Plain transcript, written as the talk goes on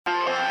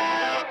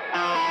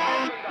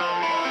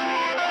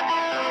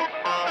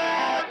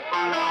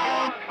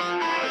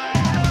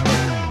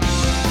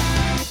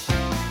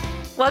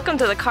Welcome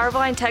to the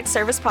Carboline Tech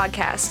Service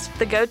Podcast,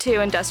 the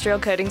go-to industrial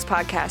coatings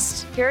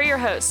podcast. Here are your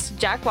hosts,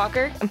 Jack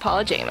Walker and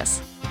Paula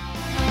James.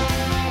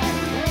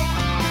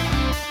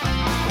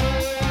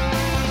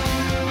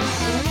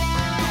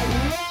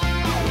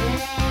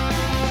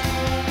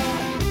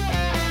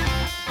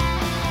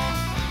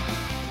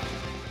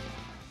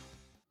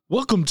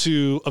 Welcome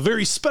to a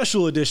very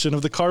special edition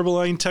of the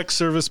Carboline Tech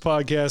Service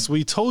Podcast.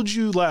 We told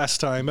you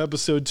last time,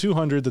 episode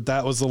 200,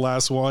 that was the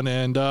last one,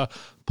 and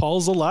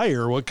Paul's a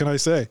liar. What can I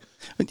say?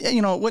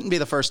 You know, it wouldn't be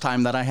the first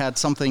time that I had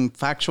something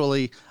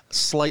factually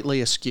slightly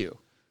askew.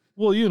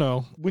 Well, you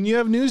know, when you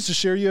have news to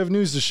share, you have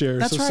news to share.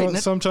 That's so right.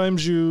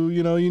 Sometimes you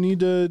need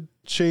to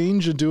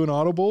change and do an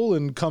audible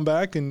and come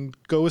back and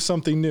go with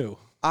something new.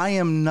 I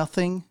am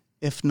nothing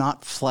if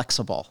not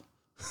flexible.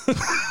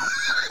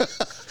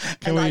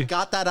 I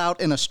got that out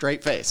in a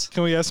straight face.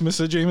 Can we ask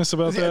Mr. James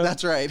about that? Yeah,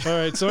 that's right. All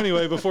right. So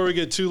anyway, before we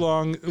get too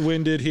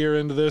long-winded here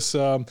into this,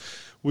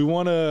 we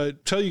want to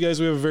tell you guys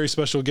we have a very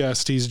special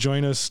guest. He's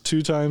joined us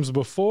 2 times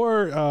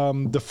before.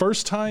 The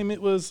first time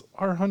it was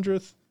our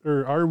 100th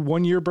or our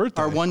 1-year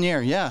birthday. Our 1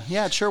 year. Yeah,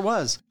 it sure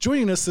was.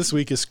 Joining us this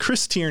week is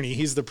Chris Tierney.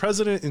 He's the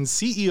president and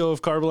CEO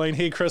of Carboline.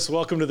 Hey, Chris,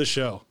 welcome to the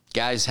show.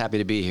 Guys, happy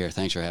to be here.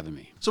 Thanks for having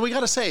me. So we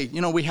got to say,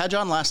 we had you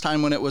on last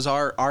time when it was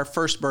our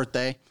first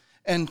birthday.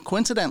 And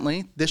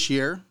coincidentally, this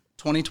year,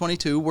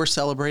 2022, we're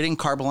celebrating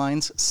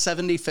Carboline's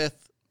 75th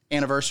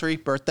anniversary,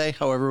 birthday,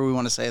 however we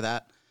want to say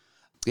that.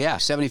 Yeah,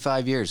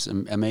 75 years.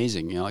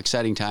 Amazing.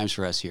 Exciting times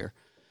for us here.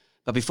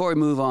 But before we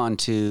move on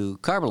to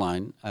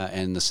Carboline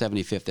and the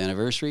 75th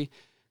anniversary,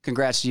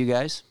 congrats to you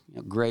guys.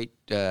 Great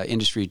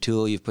industry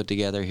tool you've put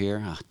together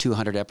here.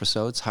 200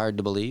 episodes. Hard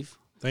to believe.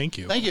 Thank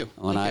you. Thank you.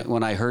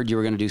 When I heard you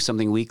were going to do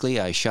something weekly,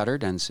 I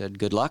shuddered and said,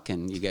 good luck,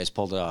 and you guys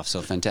pulled it off.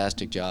 So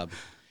fantastic job.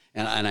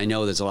 And I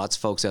know there's lots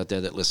of folks out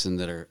there that listen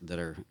that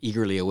are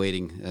eagerly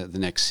awaiting the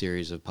next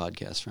series of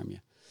podcasts from you.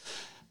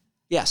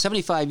 Yeah,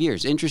 75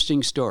 years.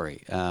 Interesting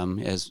story.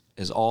 As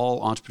all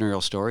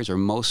entrepreneurial stories, or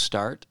most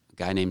start, a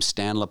guy named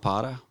Stan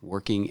Lapata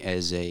working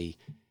as a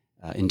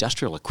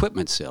industrial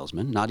equipment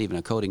salesman, not even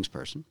a coatings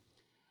person,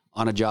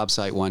 on a job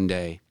site one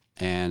day,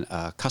 and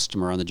a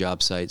customer on the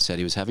job site said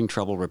he was having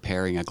trouble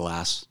repairing a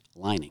glass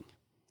lining.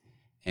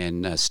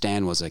 And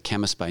Stan was a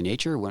chemist by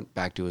nature, went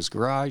back to his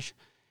garage,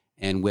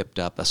 and whipped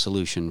up a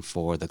solution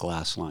for the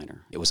glass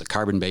liner. It was a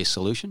carbon-based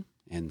solution,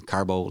 and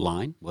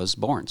Carboline was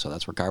born. So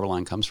that's where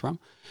Carboline comes from.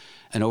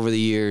 And over the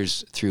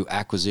years, through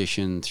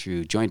acquisition,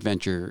 through joint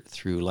venture,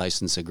 through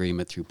license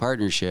agreement, through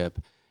partnership,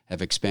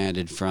 have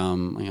expanded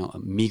from a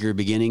meager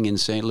beginning in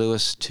St.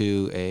 Louis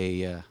to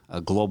a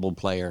global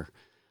player,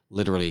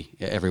 literally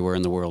everywhere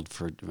in the world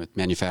for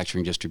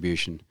manufacturing,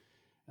 distribution,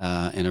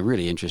 and a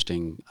really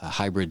interesting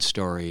hybrid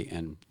story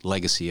and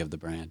legacy of the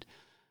brand.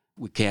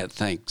 We can't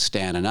thank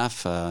Stan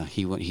enough.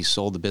 He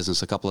sold the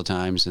business a couple of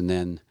times, and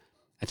then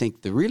I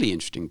think the really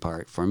interesting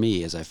part for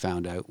me, as I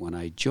found out when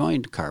I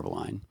joined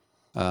Carboline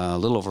a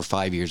little over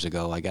 5 years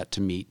ago, I got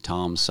to meet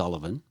Tom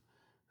Sullivan,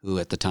 who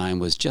at the time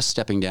was just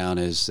stepping down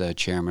as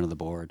chairman of the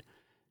board.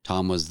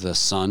 Tom was the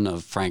son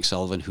of Frank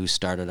Sullivan, who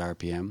started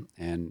RPM,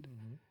 and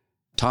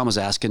Tom was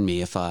asking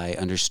me if I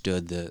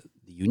understood the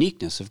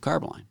uniqueness of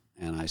Carboline.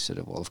 And I said,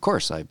 well, of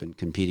course, I've been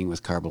competing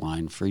with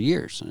Carboline for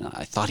years. And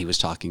I thought he was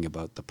talking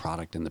about the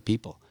product and the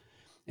people.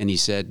 And he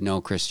said,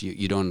 no, Chris,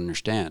 you don't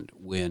understand.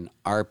 When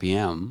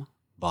RPM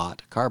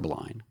bought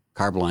Carboline,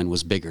 Carboline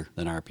was bigger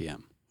than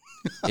RPM.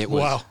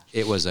 Wow.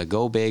 It was a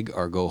go big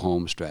or go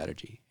home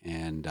strategy.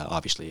 And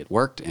obviously it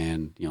worked.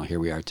 And, here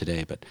we are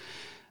today. But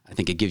I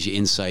think it gives you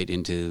insight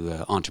into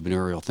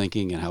entrepreneurial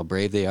thinking and how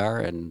brave they are.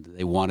 And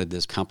they wanted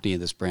this company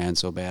and this brand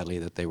so badly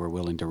that they were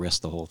willing to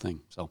risk the whole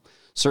thing. So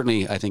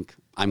certainly, I think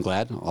I'm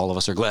glad. All of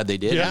us are glad they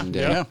did. Yeah,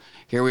 and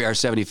here we are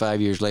 75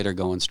 years later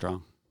going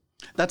strong.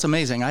 That's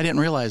amazing. I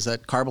didn't realize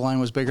that Carboline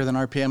was bigger than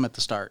RPM at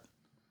the start.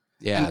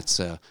 Yeah, it's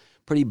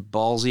pretty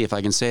ballsy, if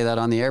I can say that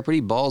on the air,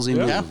 pretty ballsy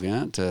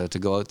move, to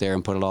go out there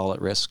and put it all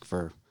at risk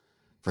for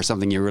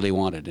something you really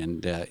wanted.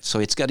 And so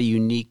it's got a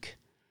unique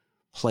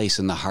place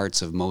in the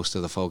hearts of most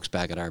of the folks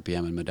back at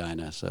RPM in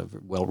Medina. So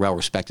well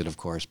respected, of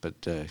course,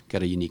 but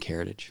got a unique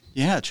heritage.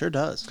 Yeah, it sure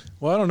does.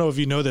 Well, I don't know if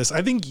you know this.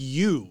 I think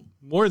you,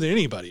 more than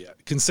anybody,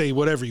 can say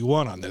whatever you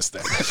want on this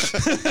thing.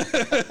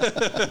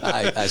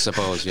 I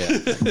suppose, yeah.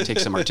 Take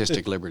some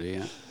artistic liberty,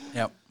 yeah.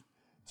 Yep.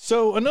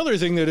 So another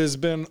thing that has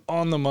been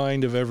on the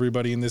mind of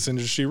everybody in this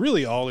industry,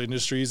 really all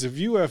industries, if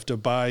you have to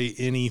buy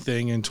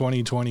anything in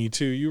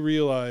 2022, you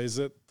realize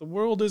that the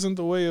world isn't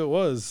the way it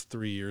was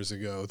 3 years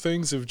ago.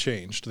 Things have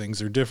changed.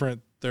 Things are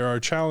different. There are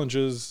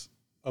challenges,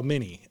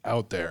 many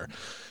out there.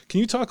 Can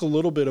you talk a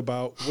little bit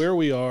about where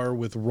we are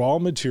with raw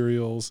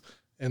materials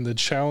and the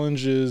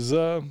challenges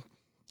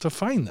to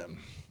find them?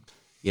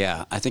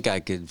 Yeah, I think I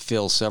could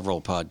fill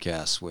several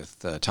podcasts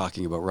with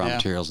talking about raw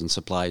materials and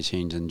supply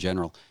chains in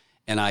general.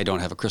 And I don't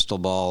have a crystal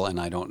ball, and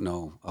I don't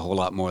know a whole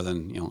lot more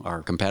than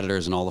our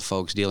competitors and all the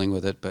folks dealing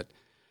with it. But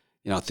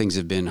things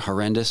have been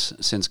horrendous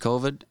since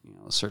COVID.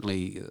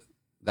 Certainly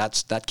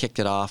that kicked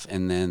it off,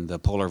 and then the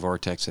polar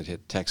vortex that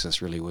hit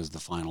Texas really was the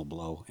final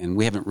blow. And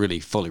we haven't really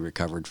fully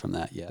recovered from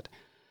that yet.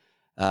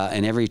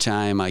 And every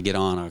time I get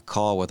on a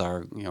call with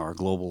our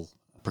global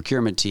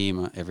procurement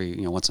team,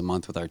 once a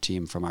month with our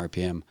team from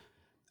RPM,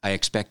 I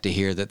expect to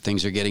hear that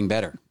things are getting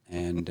better.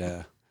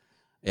 And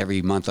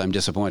every month I'm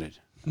disappointed.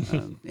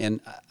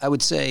 And I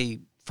would say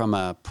from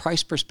a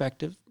price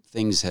perspective,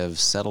 things have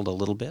settled a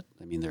little bit.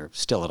 I mean, they're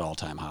still at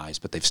all-time highs,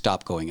 but they've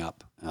stopped going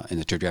up in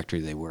the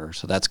trajectory they were.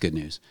 So that's good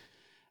news.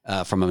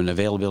 From an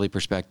availability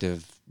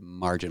perspective,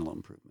 marginal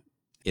improvement.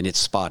 And it's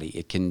spotty.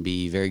 It can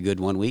be very good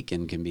one week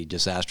and can be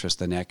disastrous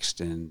the next.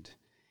 And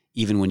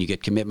even when you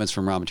get commitments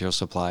from raw material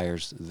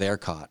suppliers, they're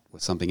caught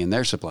with something in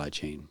their supply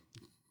chain.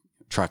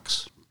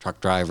 Trucks,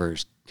 truck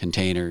drivers,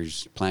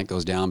 containers, plant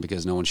goes down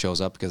because no one shows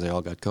up because they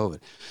all got COVID.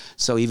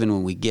 So even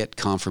when we get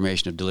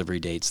confirmation of delivery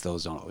dates,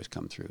 those don't always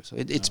come through. So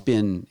it's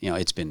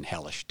been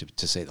hellish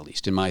to say the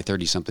least. In my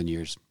 30-something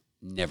years,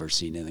 never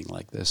seen anything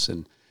like this.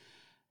 And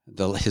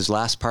his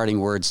last parting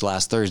words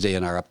last Thursday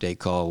in our update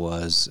call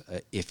was,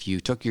 if you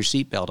took your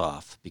seatbelt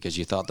off because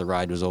you thought the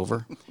ride was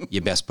over,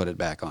 you best put it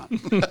back on.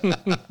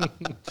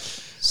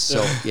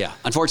 So, yeah,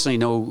 unfortunately,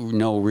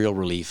 no real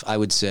relief. I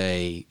would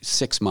say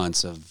 6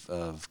 months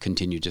of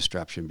continued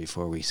disruption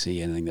before we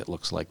see anything that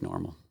looks like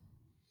normal.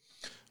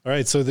 All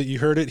right, so that you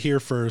heard it here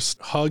first.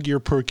 Hug your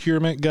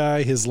procurement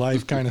guy. His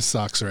life kind of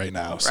sucks right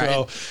now. Right.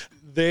 So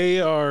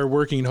they are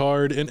working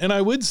hard. And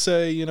I would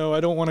say, I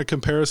don't want to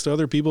compare us to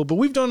other people, but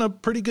we've done a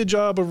pretty good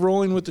job of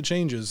rolling with the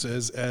changes.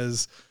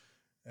 As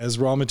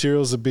raw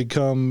materials have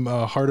become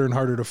harder and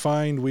harder to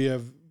find, we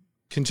have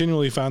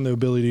continually found the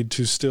ability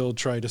to still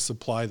try to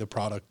supply the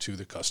product to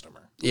the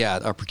customer. Yeah,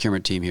 our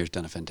procurement team here has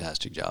done a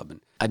fantastic job.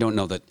 And I don't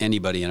know that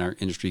anybody in our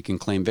industry can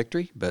claim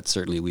victory, but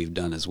certainly we've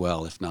done as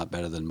well, if not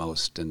better than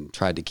most, and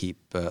tried to keep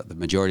the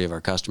majority of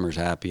our customers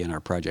happy and our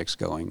projects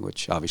going,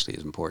 which obviously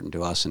is important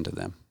to us and to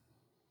them.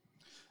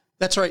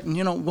 That's right.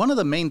 And, one of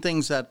the main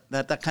things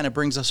that kind of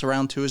brings us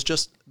around to is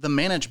just the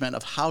management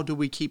of how do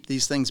we keep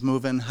these things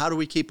moving? How do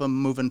we keep them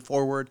moving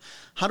forward?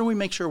 How do we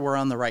make sure we're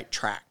on the right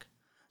track?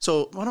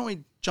 So why don't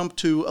we jump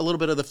to a little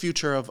bit of the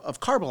future of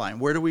Carboline?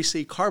 Where do we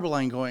see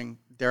Carboline going,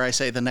 dare I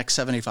say, the next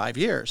 75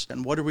 years?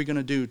 And what are we going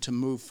to do to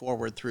move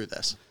forward through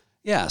this?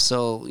 Yeah,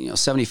 so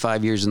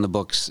 75 years in the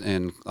books,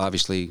 and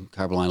obviously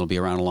Carboline will be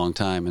around a long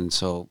time. And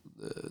so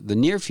the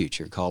near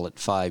future, call it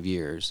 5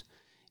 years,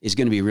 is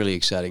going to be really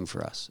exciting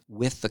for us.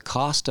 With the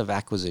cost of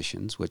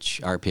acquisitions, which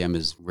RPM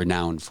is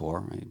renowned for,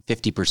 right?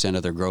 50%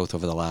 of their growth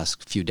over the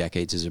last few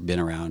decades has been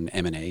around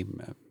M&A,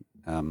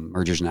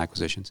 mergers and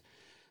acquisitions.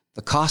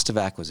 The cost of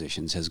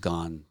acquisitions has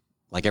gone,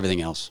 like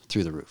everything else,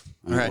 through the roof.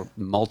 Right.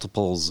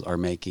 Multiples are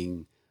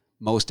making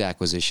most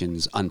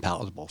acquisitions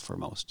unpalatable for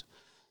most.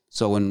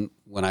 So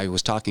when I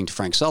was talking to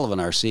Frank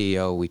Sullivan, our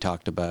CEO, we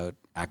talked about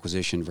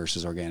acquisition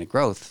versus organic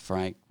growth.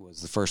 Frank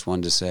was the first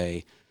one to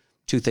say,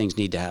 two things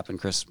need to happen,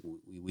 Chris.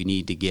 We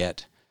need to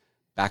get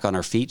back on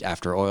our feet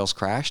after oil's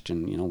crashed.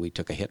 And, we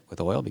took a hit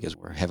with oil because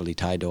we're heavily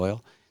tied to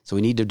oil. So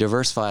we need to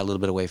diversify a little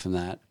bit away from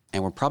that.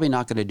 And we're probably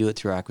not going to do it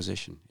through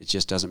acquisition. It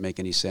just doesn't make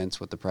any sense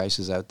with the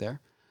prices out there.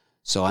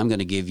 So I'm going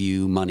to give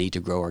you money to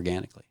grow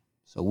organically.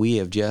 So we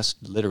have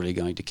just literally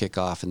going to kick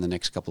off in the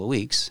next couple of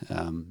weeks,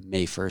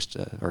 May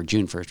 1st, or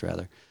June 1st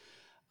rather,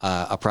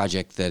 a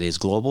project that is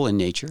global in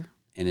nature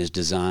and is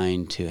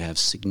designed to have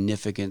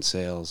significant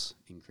sales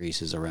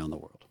increases around the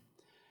world.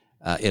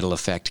 It'll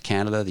affect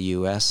Canada, the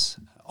U.S.,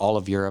 all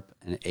of Europe,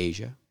 and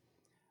Asia.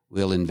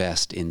 We'll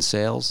invest in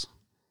sales,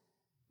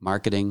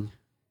 marketing,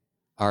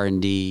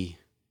 R&D,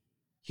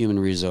 human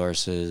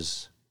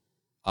resources,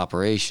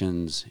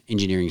 operations,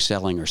 engineering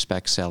selling or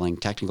spec selling,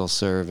 technical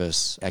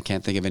service. I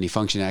can't think of any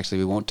function actually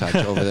we won't touch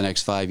over the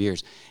next 5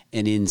 years,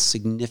 and in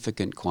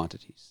significant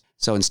quantities.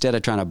 So instead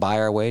of trying to buy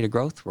our way to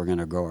growth, we're going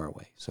to grow our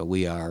way. So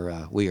we are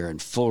in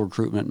full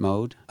recruitment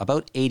mode,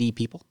 about 80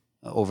 people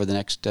over the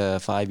next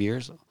 5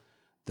 years,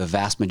 the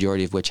vast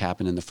majority of which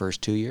happened in the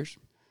first 2 years.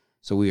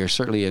 So we are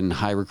certainly in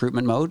high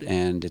recruitment mode,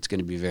 and it's going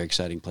to be a very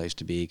exciting place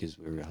to be because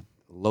we're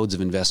loads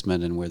of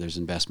investment, and where there's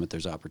investment,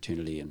 there's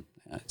opportunity, and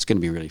it's going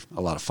to be really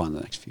a lot of fun the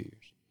next few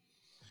years.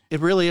 It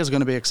really is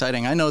going to be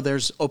exciting. I know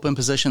there's open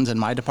positions in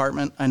my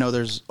department. I know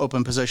there's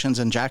open positions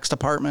in Jack's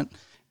department.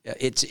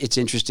 It's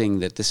interesting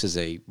that this is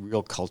a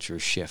real culture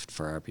shift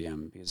for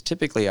RPM, because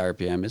typically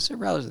RPM is a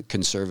rather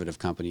conservative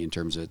company in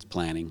terms of its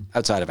planning,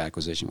 outside of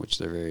acquisition, which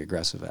they're very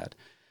aggressive at.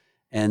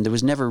 And there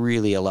was never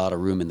really a lot of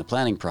room in the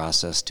planning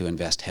process to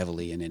invest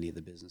heavily in any of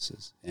the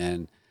businesses.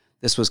 And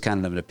this was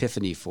kind of an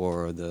epiphany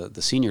for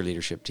the senior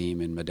leadership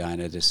team in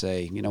Medina to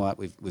say, you know what,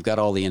 we've got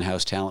all the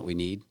in-house talent we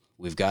need.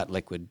 We've got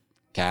liquid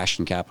cash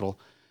and capital.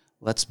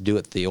 Let's do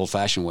it the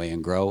old-fashioned way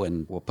and grow,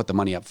 and we'll put the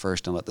money up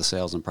first and let the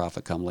sales and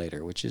profit come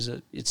later, which is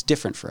it's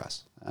different for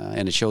us.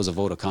 And it shows a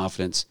vote of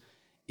confidence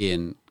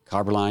in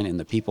Carboline and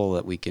the people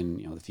that we can,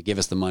 if you give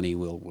us the money,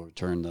 we'll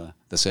return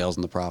the sales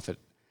and the profit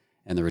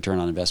and the return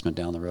on investment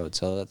down the road.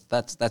 So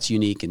that's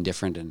unique and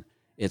different, and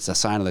it's a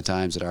sign of the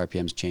times that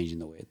RPM's changing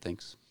the way it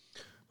thinks.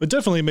 It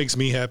definitely makes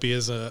me happy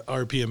as a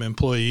RPM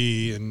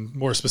employee, and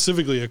more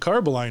specifically a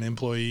Carboline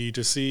employee,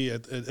 to see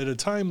at a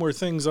time where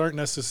things aren't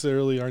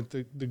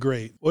the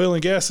great. Oil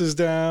and gas is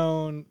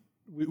down.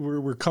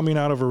 we're coming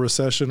out of a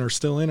recession or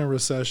still in a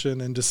recession,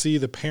 and to see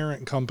the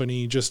parent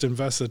company just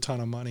invest a ton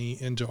of money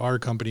into our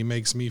company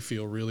makes me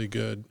feel really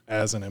good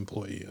as an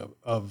employee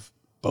of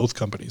both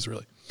companies,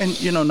 really. And,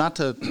 not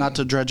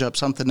to dredge up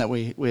something that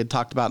we had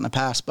talked about in the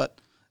past, but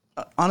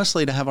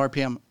honestly, to have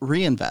RPM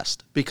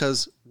reinvest,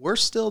 because we're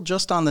still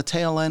just on the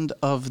tail end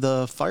of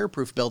the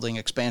fireproof building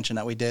expansion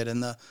that we did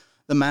and the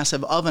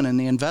massive oven and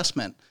the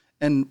investment.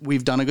 And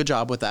we've done a good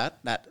job with that.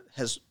 That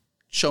has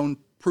shown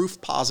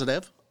proof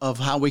positive of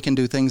how we can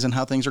do things and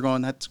how things are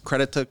going. That's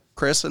credit to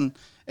Chris and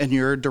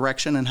your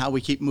direction and how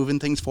we keep moving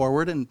things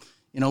forward. And,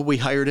 we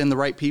hired in the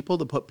right people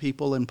to put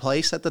people in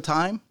place at the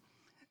time,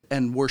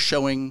 and we're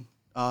showing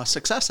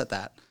success at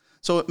that.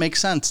 So it makes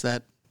sense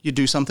that you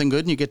do something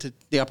good and you get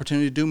the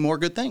opportunity to do more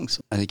good things.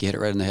 I think you hit it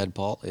right in the head,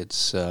 Paul.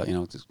 It's,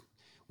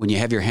 when you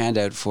have your hand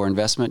out for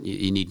investment,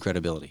 you need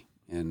credibility.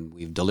 And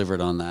we've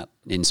delivered on that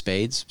in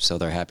spades. So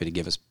they're happy to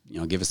give us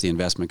the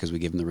investment because we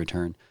give them the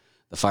return.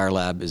 The Fire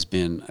Lab has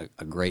been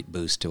a great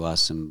boost to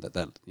us, and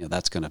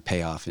that's going to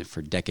pay off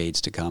for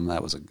decades to come.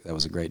 That was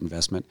a great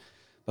investment.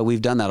 But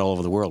we've done that all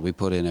over the world. We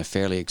put in a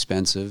fairly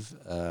expensive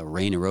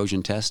rain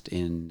erosion test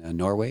in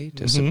Norway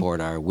to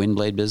support our wind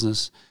blade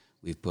business.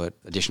 We've put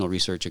additional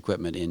research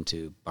equipment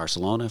into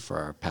Barcelona for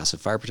our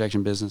passive fire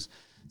protection business.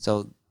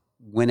 So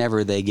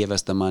whenever they give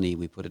us the money,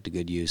 we put it to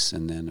good use.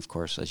 And then, of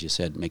course, as you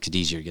said, it makes it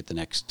easier to get the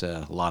next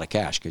lot of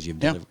cash because you've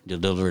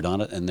delivered on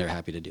it, and they're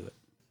happy to do it.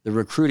 The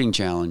recruiting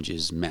challenge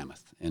is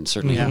mammoth. And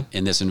certainly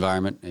in this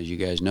environment, as you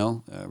guys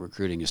know,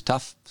 recruiting is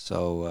tough.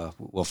 So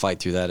we'll fight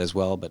through that as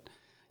well. But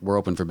we're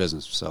open for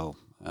business. So,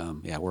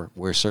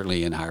 we're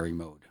certainly in hiring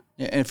mode.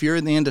 Yeah, and if you're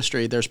in the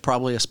industry, there's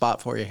probably a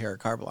spot for you here at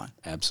Carboline.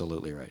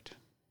 Absolutely right.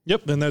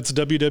 Yep, and that's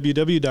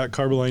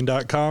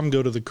www.carboline.com.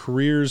 Go to the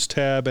careers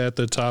tab at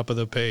the top of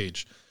the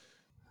page.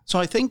 So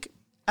I think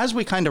as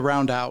we kind of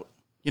round out,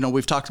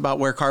 we've talked about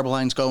where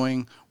Carboline's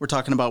going. We're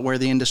talking about where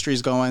the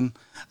industry's going.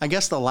 I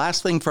guess the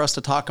last thing for us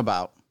to talk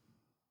about,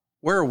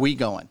 where are we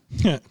going?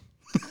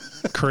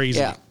 Crazy.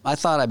 Yeah, I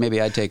thought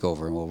I'd take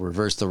over and we'll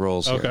reverse the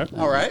roles here. Okay.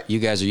 All right. You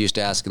guys are used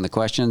to asking the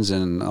questions,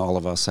 and all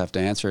of us have to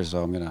answer,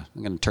 so I'm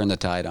gonna turn the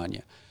tide on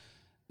you.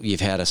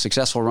 You've had a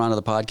successful run of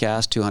the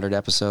podcast, 200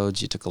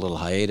 episodes. You took a little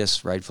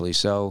hiatus, rightfully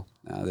so.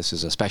 This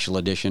is a special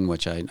edition,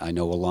 which I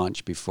know will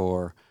launch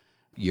before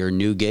your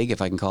new gig,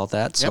 if I can call it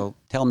that. So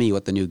Tell me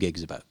what the new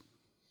gig's about.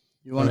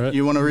 You want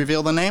to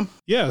reveal the name?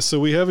 Yeah, so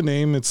we have a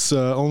name. It's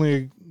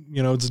only,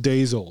 it's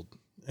days old.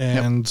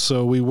 And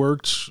so we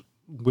worked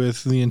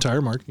with the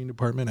entire marketing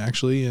department,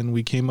 actually, and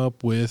we came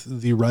up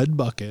with the Red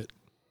Bucket,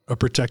 a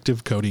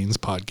protective coatings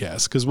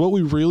podcast. Because what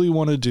we really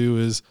want to do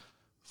is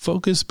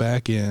focus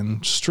back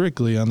in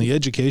strictly on the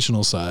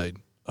educational side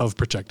of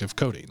protective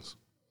coatings.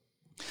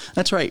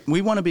 That's right.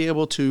 We want to be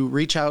able to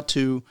reach out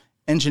to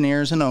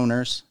engineers and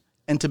owners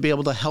and to be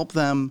able to help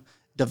them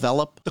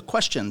develop the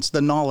questions,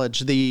 the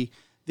knowledge, the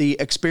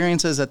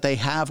experiences that they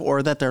have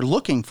or that they're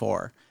looking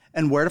for,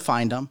 and where to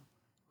find them,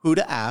 who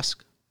to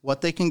ask,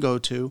 what they can go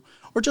to,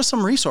 or just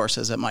some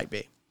resources it might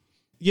be.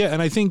 Yeah,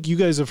 and I think you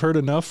guys have heard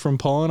enough from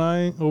Paul and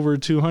I over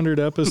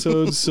 200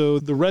 episodes. So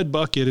the Red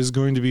Bucket is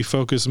going to be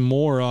focused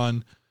more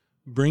on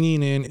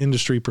bringing in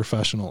industry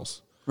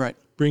professionals. Right.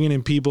 Bringing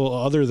in people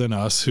other than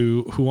us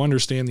who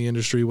understand the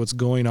industry, what's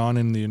going on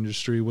in the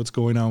industry, what's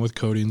going on with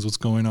coatings, what's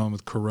going on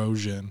with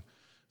corrosion,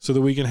 so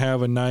that we can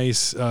have a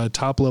nice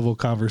top-level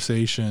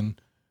conversation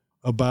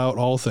about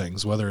all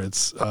things, whether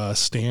it's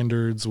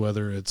standards,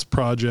 whether it's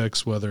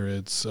projects, whether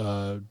it's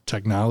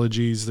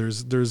technologies.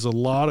 There's a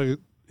lot of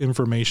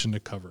information to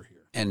cover here.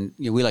 And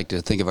we like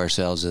to think of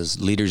ourselves as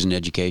leaders in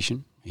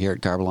education. Here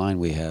at Carboline,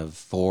 we have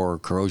 4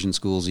 corrosion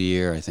schools a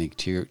year. I think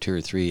 2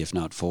 or 3, if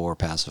not 4,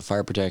 passive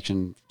fire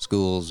protection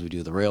schools. We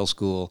do the rail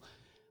school.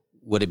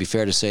 Would it be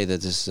fair to say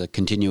that this is a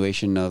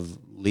continuation of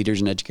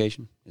leaders in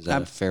education? Is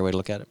that a fair way to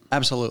look at it?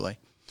 Absolutely.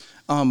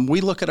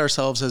 We look at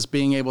ourselves as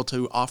being able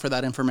to offer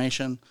that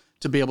information,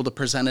 to be able to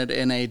present it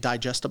in a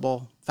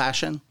digestible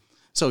fashion.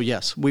 So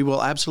yes, we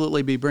will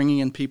absolutely be bringing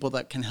in people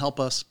that can help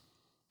us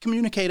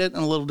communicate it in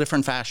a little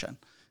different fashion.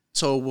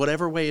 So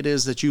whatever way it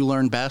is that you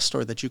learn best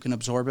or that you can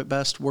absorb it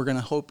best, we're going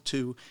to hope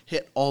to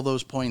hit all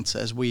those points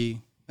as we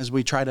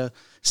try to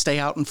stay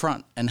out in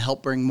front and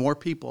help bring more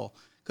people.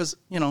 Because,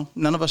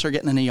 none of us are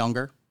getting any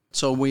younger.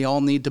 So we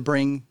all need to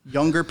bring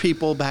younger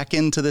people back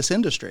into this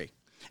industry.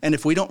 And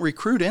if we don't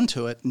recruit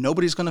into it,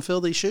 nobody's going to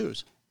fill these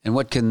shoes. And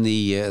what can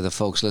the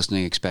folks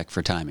listening expect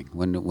for timing?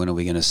 When are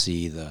we going to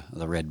see the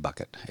Red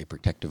Bucket, a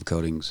protective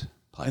coatings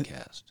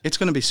podcast? It's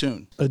going to be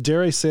soon.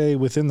 Dare I say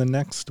within the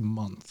next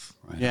month.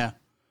 Right. Yeah.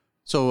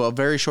 So a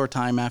very short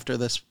time after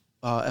this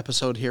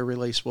episode here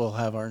release, we'll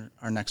have our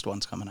next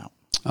ones coming out.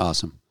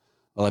 Awesome.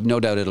 Well, I've no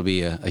doubt it'll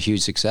be a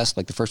huge success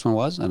like the first one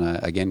was. And I,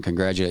 again,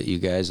 congratulate you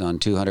guys on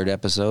 200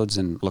 episodes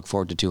and look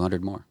forward to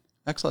 200 more.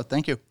 Excellent.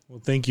 Thank you.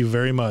 Well, thank you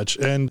very much.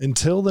 And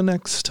until the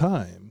next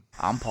time,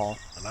 I'm Paul.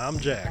 and I'm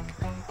Jack.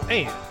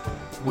 And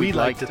We'd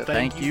like to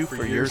thank you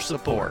for your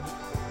support.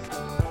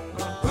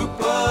 Who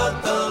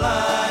put the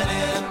line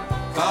in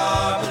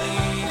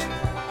Carboline?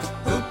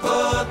 Who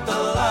put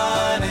the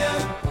line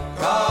in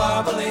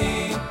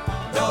Carboline?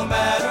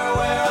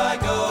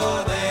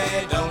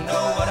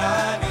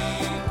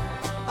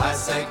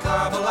 say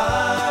Carboline.